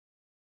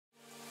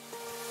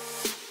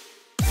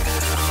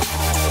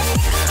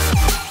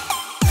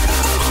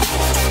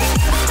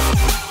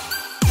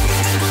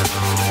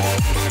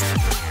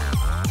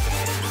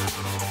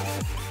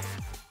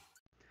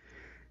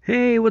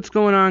what's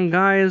going on,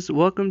 guys?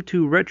 Welcome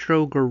to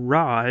Retro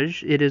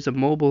Garage. It is a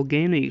mobile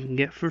game that you can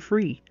get for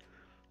free.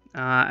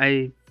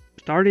 I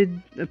started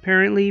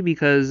apparently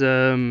because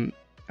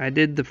I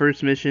did the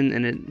first mission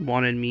and it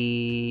wanted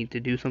me to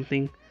do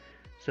something.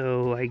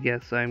 So I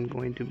guess I'm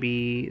going to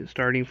be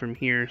starting from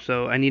here.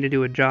 So I need to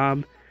do a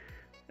job.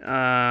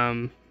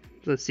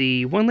 Let's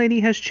see. One lady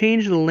has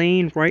changed the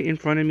lane right in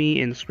front of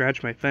me and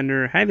scratched my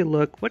fender. Have a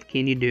look. What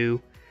can you do?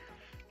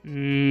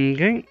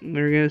 Okay,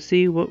 we're gonna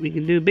see what we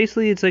can do.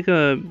 Basically, it's like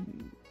I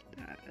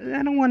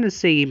don't want to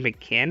say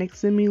mechanic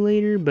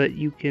simulator, but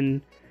you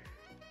can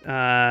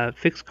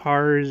fix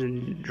cars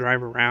and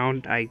drive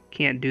around. I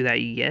can't do that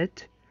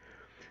yet.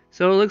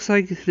 So it looks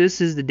like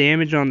this is the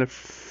damage on the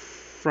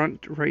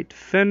front right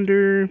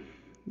fender.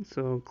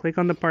 So click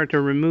on the part to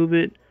remove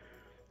it,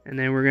 and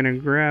then we're gonna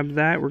grab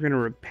that. We're gonna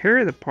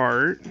repair the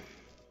part,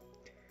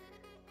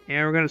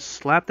 and we're gonna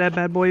slap that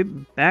bad boy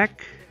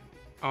back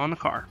on the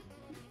car.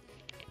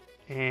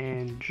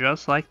 And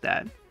just like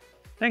that.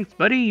 Thanks,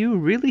 buddy. You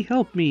really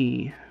helped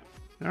me.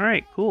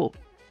 Alright, cool.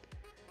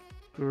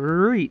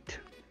 Great.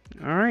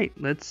 Alright,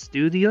 let's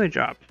do the other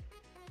job.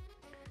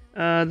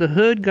 The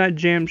hood got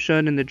jammed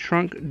shut and the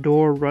trunk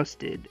door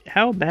rusted.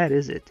 How bad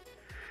is it?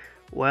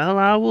 Well,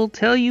 I will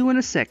tell you in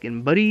a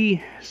second,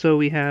 buddy. So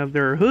we have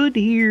their hood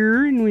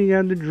here and we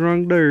got the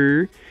trunk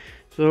there.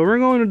 So we're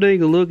going to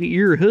take a look at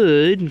your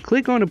hood and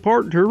click on the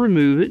part to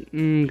remove it.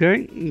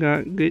 Okay,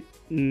 got good.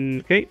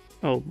 Okay.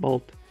 Oh,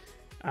 bolt.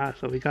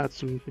 So we got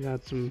some,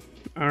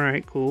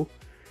 alright, cool.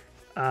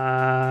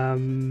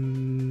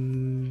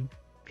 Can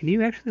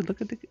you actually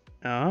look at the,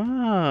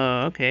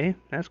 oh, okay,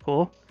 that's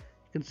cool.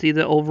 You can see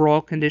the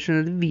overall condition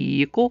of the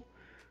vehicle.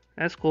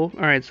 That's cool.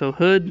 Alright, so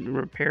hood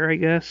repair, I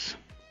guess.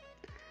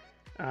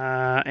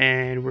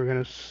 And we're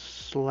gonna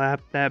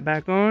slap that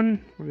back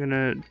on. We're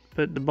gonna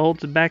put the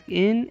bolts back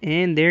in,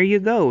 and there you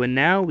go. And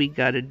now we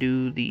gotta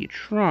do the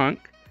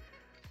trunk.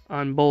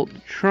 Unbolt the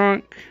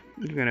trunk.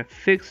 We're gonna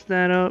fix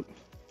that up.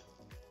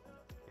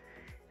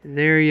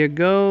 There you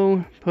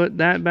go. Put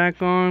that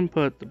back on.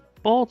 Put the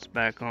bolts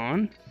back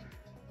on.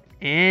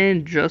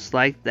 And just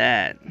like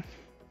that.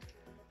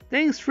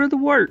 Thanks for the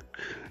work.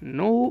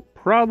 No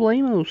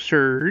problemo,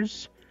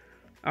 sirs.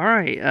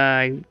 Alright,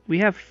 we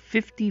have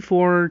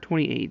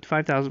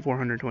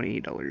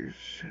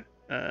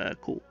 $5,428.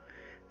 Cool.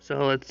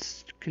 So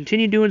let's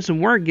continue doing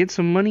some work, get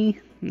some money,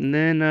 and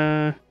then,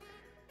 I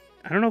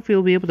don't know if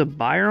we'll be able to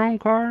buy our own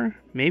car.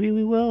 Maybe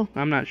we will.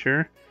 I'm not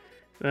sure.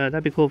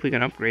 That'd be cool if we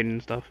can upgrade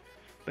and stuff.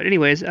 But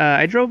anyways,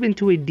 I drove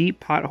into a deep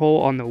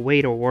pothole on the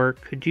way to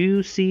work. Could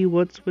you see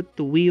what's with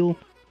the wheel?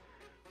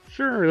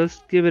 Sure,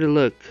 let's give it a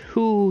look.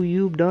 Ooh,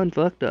 you've done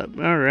fucked up.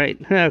 Alright,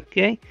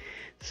 okay.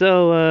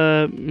 So,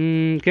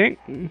 okay.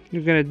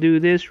 We're gonna do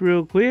this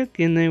real quick,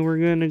 and then we're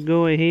gonna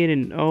go ahead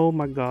and, oh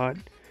my god.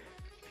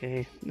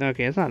 Okay,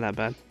 it's not that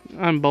bad.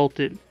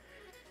 Unbolt it.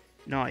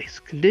 Nice.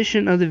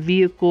 Condition of the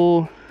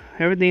vehicle.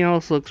 Everything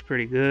else looks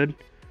pretty good.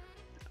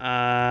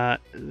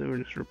 We'll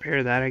just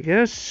repair that, I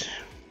guess.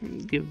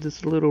 Give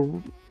this a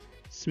little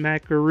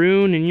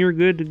smackaroon and you're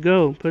good to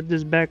go. Put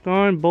this back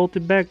on, bolt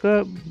it back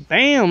up.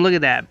 Bam! Look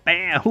at that.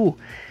 Bam! Ooh.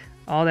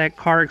 All that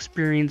car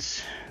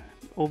experience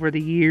over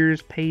the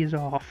years pays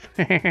off.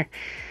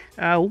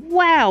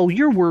 Wow,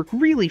 your work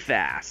really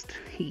fast.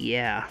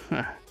 Yeah.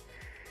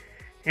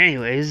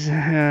 Anyways,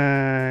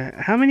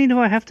 how many do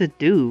I have to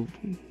do?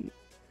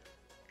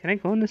 Can I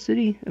go in the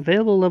city?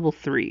 Available level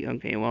 3.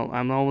 Okay, well,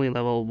 I'm only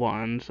level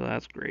 1, so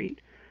that's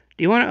great.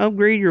 Do you want to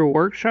upgrade your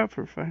workshop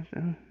for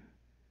 5,000?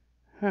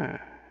 Huh.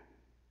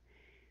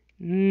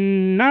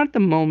 Not at the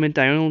moment.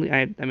 I only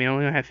have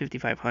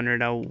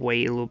 5,500. I'll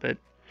wait a little bit.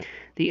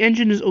 The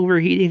engine is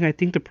overheating. I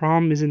think the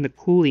problem is in the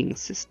cooling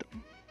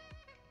system.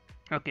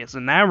 Okay, so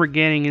now we're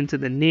getting into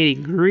the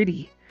nitty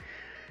gritty.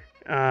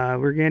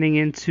 We're getting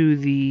into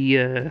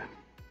the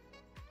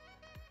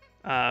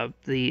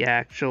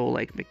actual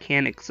like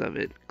mechanics of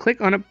it. Click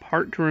on a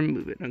part to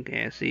remove it.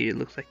 Okay, I see. It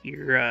looks like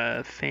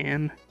your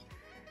fan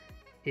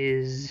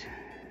is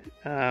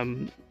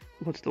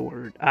what's the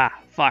word?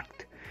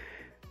 Fucked.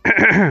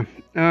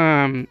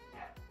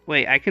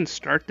 Wait, I can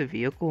start the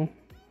vehicle?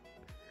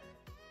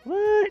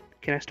 What?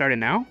 Can I start it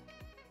now?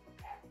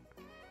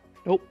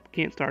 Nope,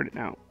 can't start it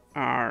now.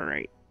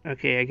 Alright.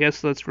 Okay, I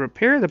guess let's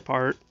repair the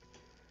part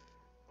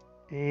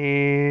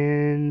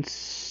and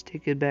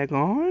stick it back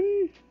on.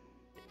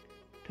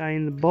 Tie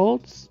in the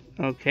bolts.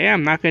 Okay,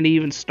 I'm not going to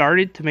even start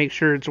it to make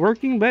sure it's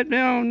working, but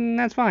no,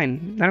 that's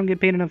fine. I don't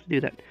get paid enough to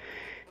do that.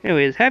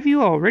 Anyways, have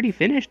you already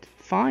finished?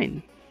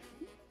 Fine.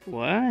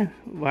 What?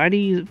 Why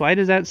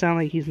does that sound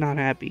like he's not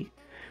happy?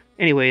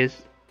 Anyways,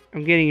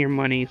 I'm getting your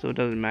money, so it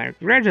doesn't matter.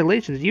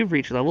 Congratulations, you've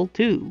reached level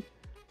 2.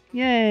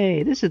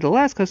 Yay, this is the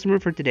last customer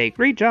for today.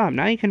 Great job,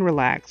 now you can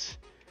relax.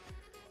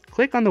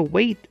 Click on the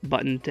wait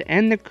button to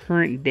end the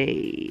current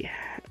day.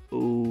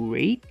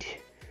 Wait?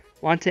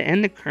 Want to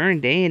end the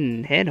current day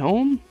and head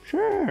home?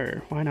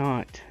 Sure, why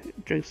not?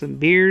 Drink some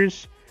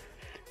beers.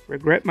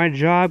 Regret my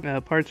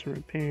job. Parts and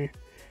repair.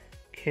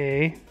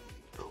 Okay,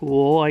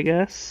 cool, I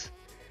guess.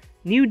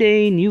 New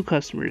day, new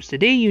customers.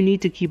 Today you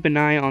need to keep an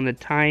eye on the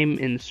time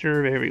and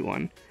serve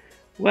everyone.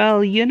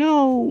 Well, you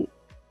know,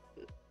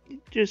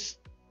 just...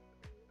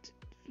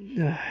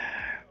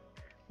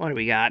 what do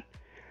we got?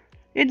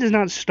 It does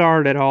not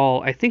start at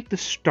all. I think the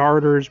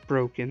starter's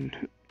broken.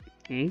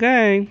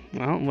 Okay,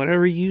 well,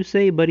 whatever you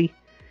say, buddy.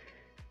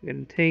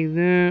 Gonna take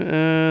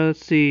that.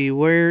 Let's see.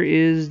 Where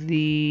is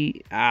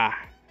the... Ah,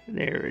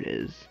 there it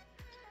is.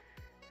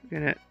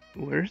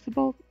 Where's the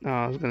bolt? Oh,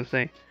 I was gonna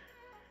say.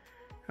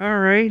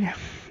 Alright.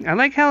 I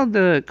like how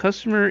the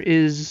customer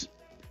is,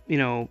 you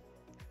know,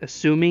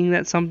 assuming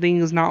that something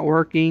is not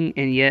working,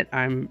 and yet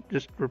I'm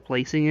just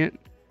replacing it.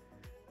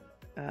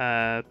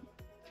 And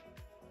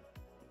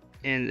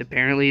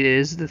apparently it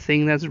is the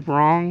thing that's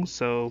wrong,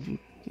 so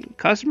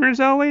customer's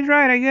always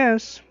right, I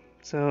guess.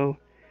 So,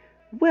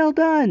 well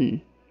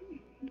done.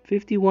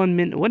 51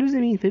 minutes. What does it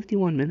mean,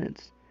 51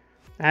 minutes?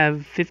 I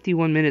have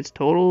 51 minutes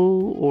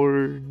total,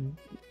 or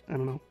I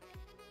don't know.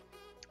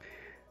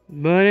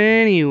 But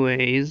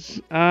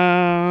anyways,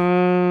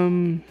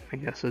 I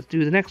guess let's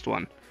do the next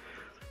one.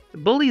 The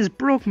bullies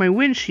broke my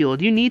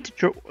windshield. You need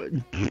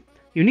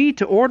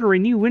to order a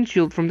new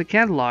windshield from the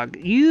catalog.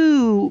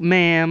 You,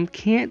 ma'am,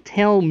 can't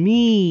tell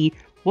me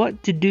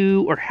what to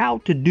do or how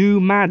to do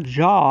my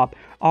job.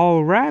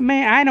 Alright,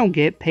 man, I don't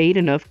get paid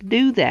enough to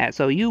do that.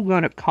 So you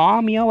gonna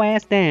calm your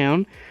ass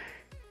down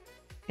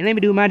and let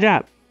me do my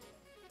job.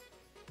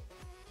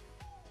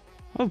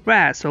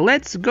 Alright, so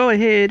let's go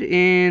ahead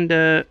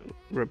and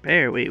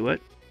repair. Wait,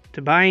 what?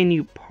 To buy a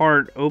new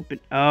part, open...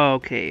 Oh,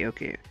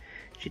 okay.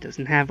 She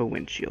doesn't have a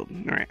windshield.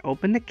 Alright,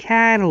 open the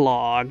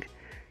catalog.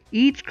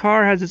 Each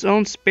car has its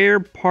own spare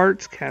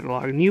parts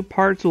catalog. New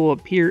parts will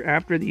appear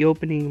after the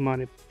opening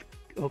I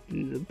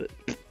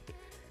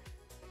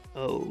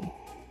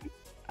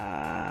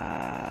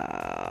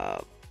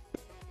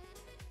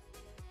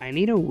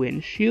need a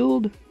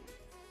windshield?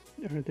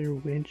 Are there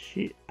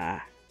windshield?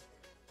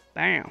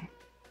 Bam.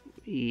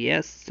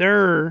 Yes,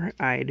 sir.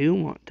 I do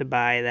want to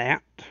buy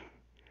that.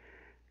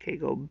 Okay,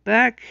 go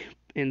back.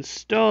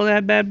 Install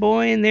that bad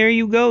boy, and there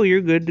you go.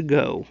 You're good to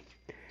go.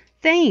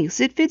 Thanks,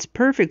 it fits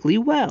perfectly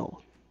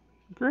well.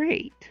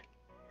 Great.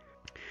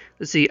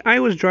 Let's see, I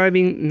was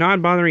driving,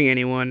 not bothering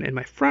anyone, and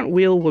my front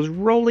wheel was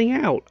rolling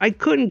out. I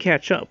couldn't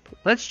catch up.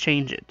 Let's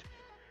change it.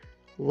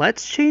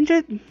 Let's change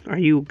it? Are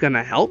you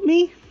gonna help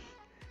me?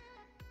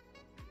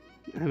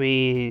 I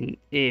mean,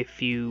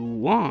 if you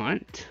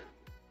want.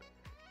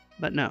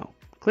 But no.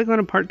 Click on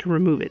a part to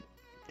remove it.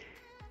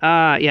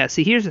 Yeah,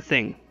 see, here's the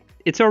thing.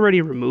 It's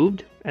already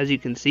removed, as you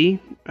can see.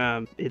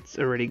 It's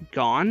already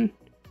gone.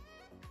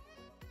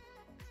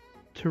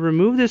 To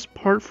remove this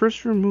part,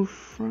 first remove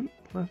front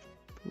left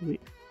wheel.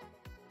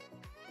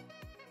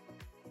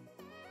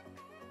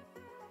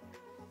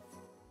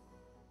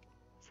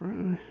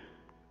 Front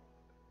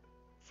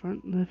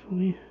left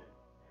wheel.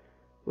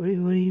 What do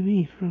you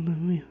mean, front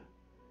left wheel?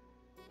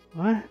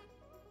 What?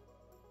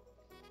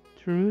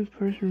 To remove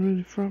first remove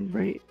the front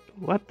brake.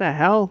 What the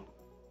hell?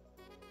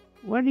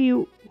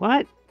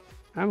 What?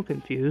 I'm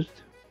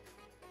confused.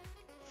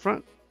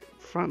 Front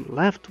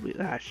left wheel.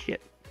 Ah,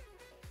 shit.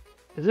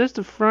 Is this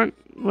the front?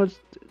 What's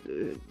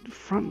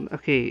front?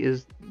 Okay,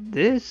 is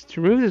this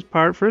to remove this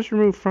part? First,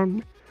 remove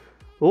front.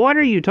 What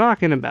are you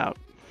talking about?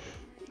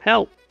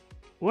 Help!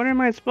 What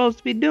am I supposed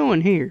to be doing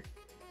here?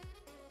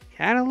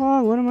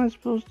 Catalog? What am I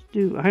supposed to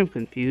do? I'm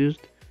confused.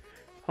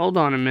 Hold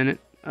on a minute.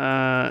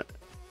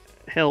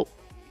 Help.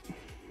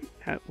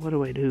 What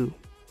do I do?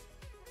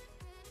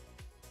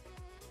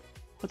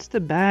 What's the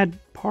bad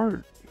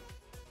part?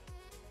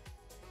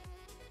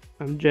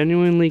 I'm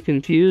genuinely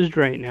confused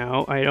right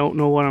now. I don't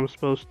know what I'm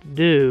supposed to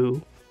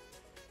do.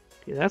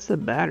 Okay, that's the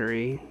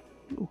battery.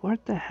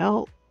 What the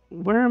hell?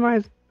 Where am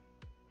I?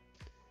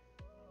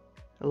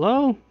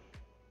 Hello?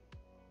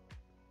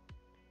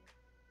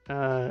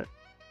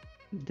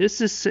 It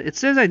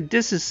says I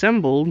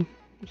disassembled.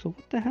 So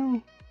what the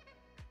hell?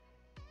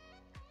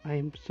 I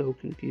am so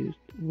confused.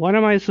 What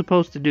am I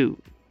supposed to do?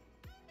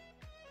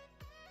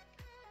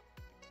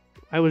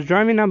 I was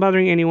driving, not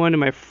bothering anyone, and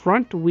my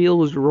front wheel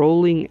was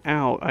rolling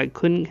out. I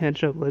couldn't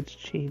catch up. Let's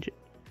change it.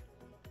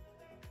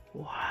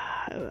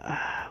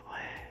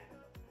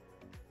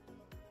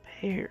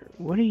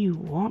 What do you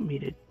want me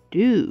to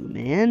do,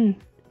 man?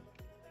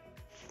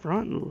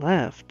 Front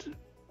left.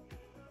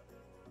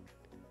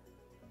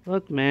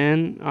 Look,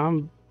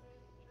 man,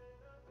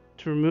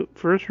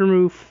 first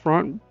remove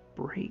front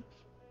brake.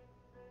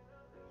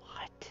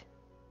 What?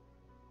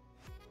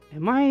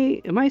 Am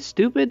I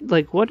stupid?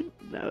 Like what?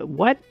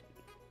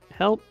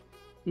 Help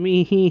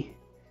me.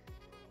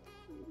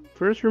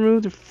 First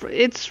remove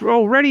it's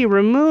already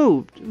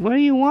removed. What do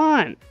you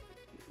want?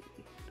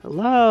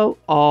 Hello?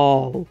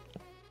 Oh.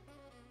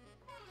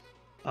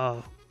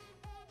 A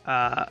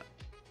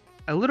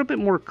little bit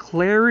more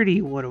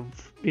clarity would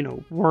have,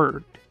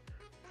 worked.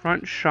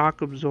 Front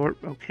shock absorb.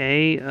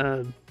 Okay.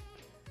 You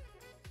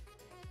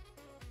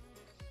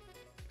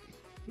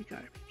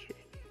gotta be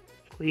kidding me.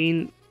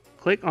 Clean.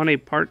 Click on a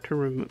part to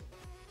remove.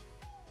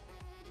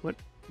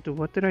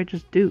 What did I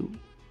just do?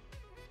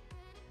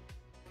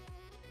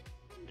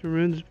 To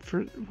ruins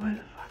for what the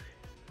fuck?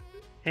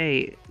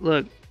 Hey,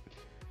 look.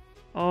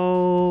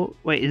 Oh,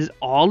 wait, is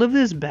all of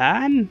this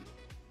bad?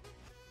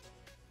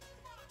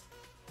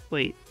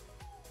 Wait.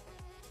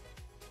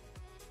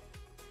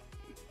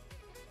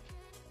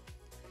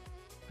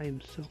 I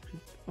am so...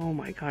 Oh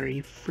my god, are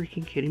you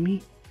freaking kidding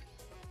me?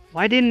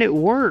 Why didn't it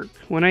work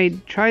when I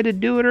tried to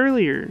do it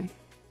earlier?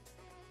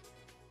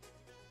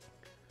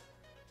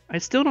 I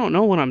still don't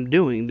know what I'm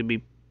doing, to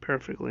be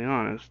perfectly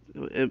honest.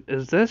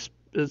 Is this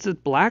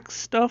black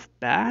stuff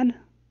bad?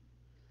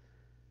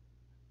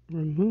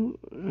 Remove...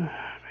 Oh my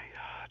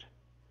god.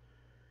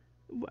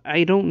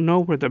 I don't know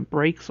where the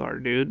brakes are,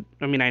 dude.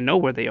 I mean, I know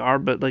where they are,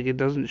 but like it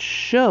doesn't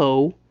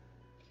show.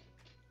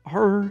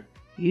 Are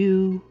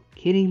you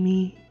kidding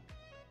me?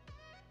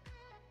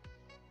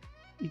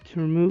 To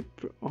remove...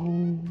 Oh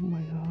my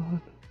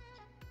god.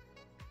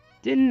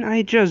 Didn't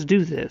I just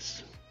do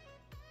this?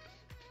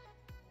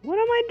 What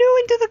am I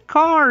doing to the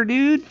car,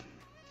 dude?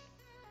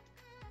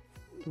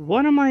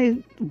 What am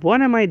I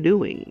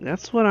doing?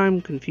 That's what I'm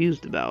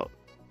confused about.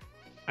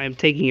 I'm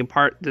taking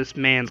apart this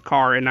man's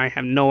car and I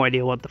have no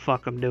idea what the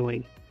fuck I'm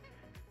doing.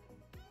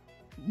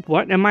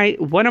 What am I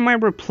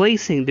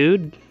replacing,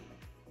 dude?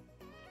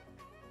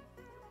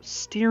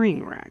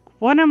 Steering rack.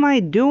 What am I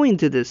doing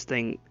to this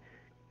thing?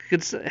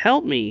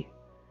 Help me.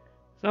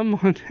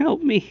 Someone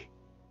help me.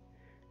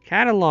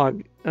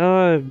 Catalog.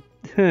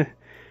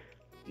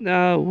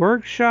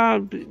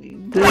 Workshop.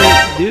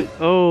 Dude.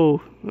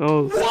 Oh.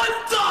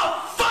 What the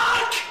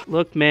fuck?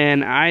 Look,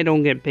 man, I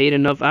don't get paid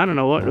enough. I don't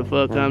know what the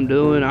fuck I'm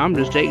doing. I'm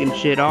just taking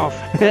shit off.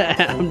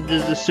 I'm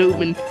just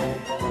assuming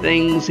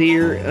things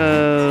here.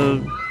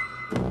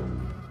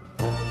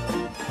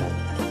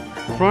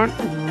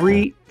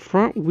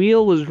 Front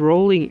wheel was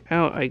rolling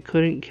out. I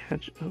couldn't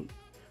catch up.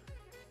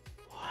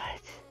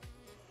 What?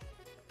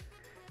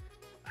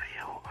 I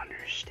don't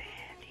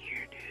understand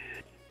here,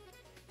 dude.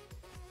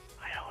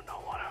 I don't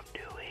know what I'm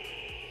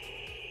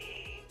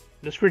doing.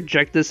 Just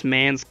reject this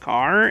man's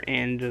car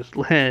and just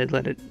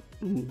let it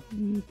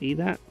be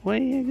that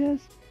way, I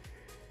guess.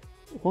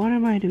 What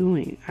am I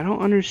doing? I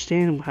don't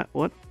understand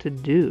what to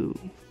do.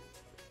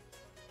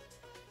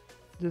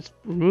 Just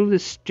remove the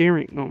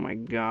steering. Oh my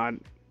god.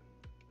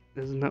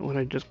 Isn't that what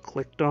I just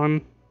clicked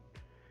on?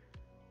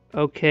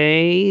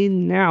 Okay,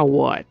 now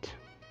what?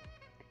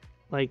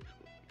 Like,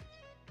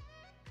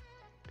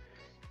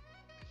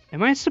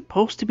 am I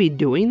supposed to be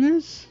doing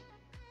this?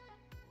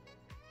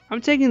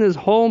 I'm taking this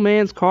whole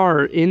man's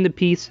car into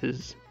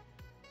pieces.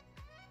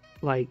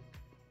 Like,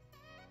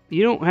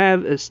 you don't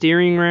have a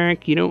steering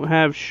rack, you don't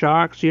have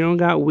shocks, you don't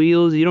got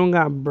wheels, you don't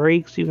got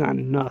brakes, you got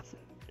nothing.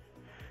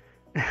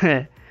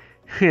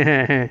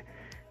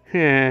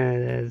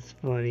 That's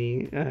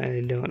funny.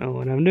 I don't know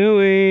what I'm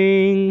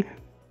doing.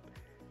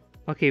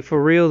 Okay,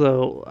 for real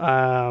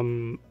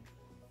though,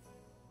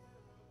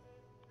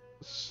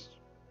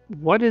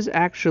 what is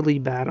actually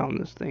bad on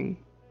this thing?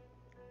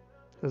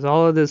 Does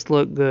all of this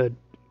look good?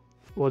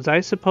 Was I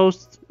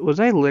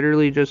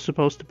literally just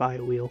supposed to buy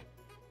a wheel?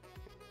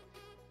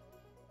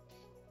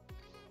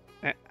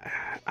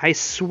 I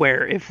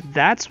swear, if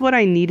that's what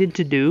I needed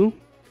to do,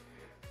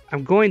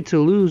 I'm going to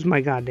lose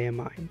my goddamn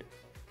mind.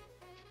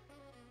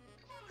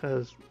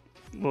 Because,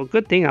 well,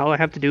 good thing all I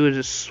have to do is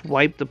just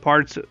swipe the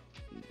parts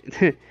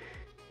in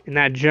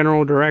that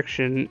general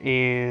direction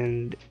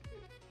and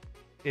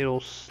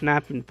it'll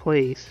snap in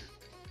place.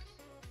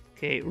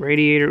 Okay,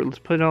 radiator, let's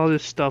put all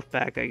this stuff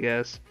back, I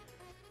guess.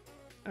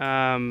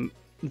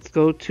 Let's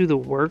go to the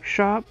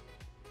workshop.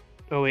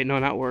 Oh wait, no,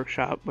 not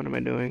workshop. What am I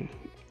doing?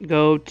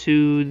 Go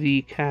to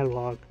the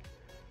catalog.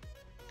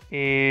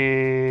 And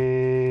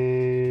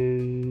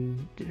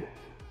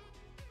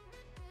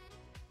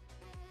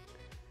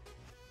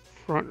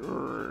front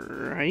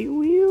right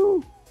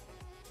wheel?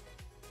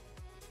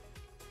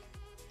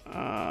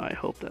 I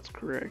hope that's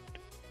correct.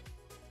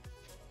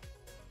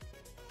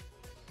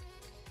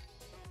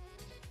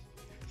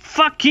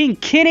 Fucking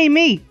kidding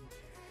me!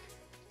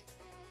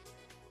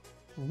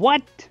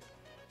 What?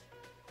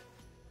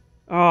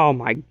 Oh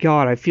my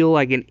god, I feel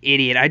like an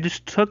idiot. I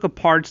just took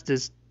apart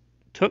this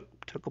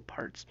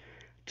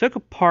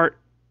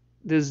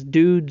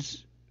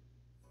dude's...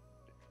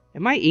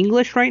 Am I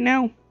English right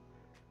now?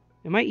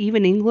 Am I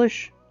even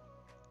English?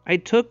 I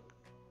took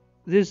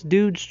this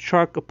dude's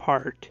truck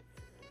apart.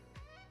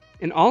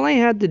 And all I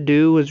had to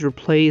do was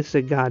replace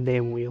the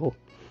goddamn wheel.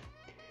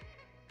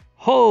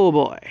 Oh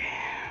boy.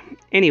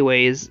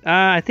 Anyways,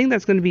 I think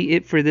that's going to be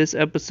it for this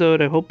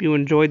episode. I hope you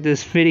enjoyed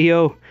this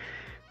video.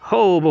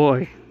 Oh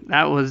boy.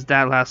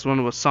 That last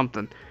one was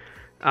something.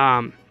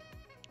 Yeah,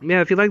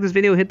 if you like this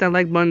video, hit that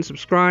like button,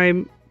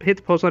 subscribe, hit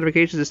the post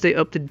notifications to stay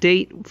up to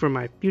date for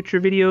my future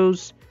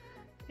videos.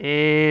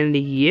 And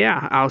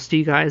yeah, I'll see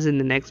you guys in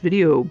the next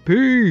video.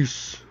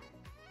 Peace!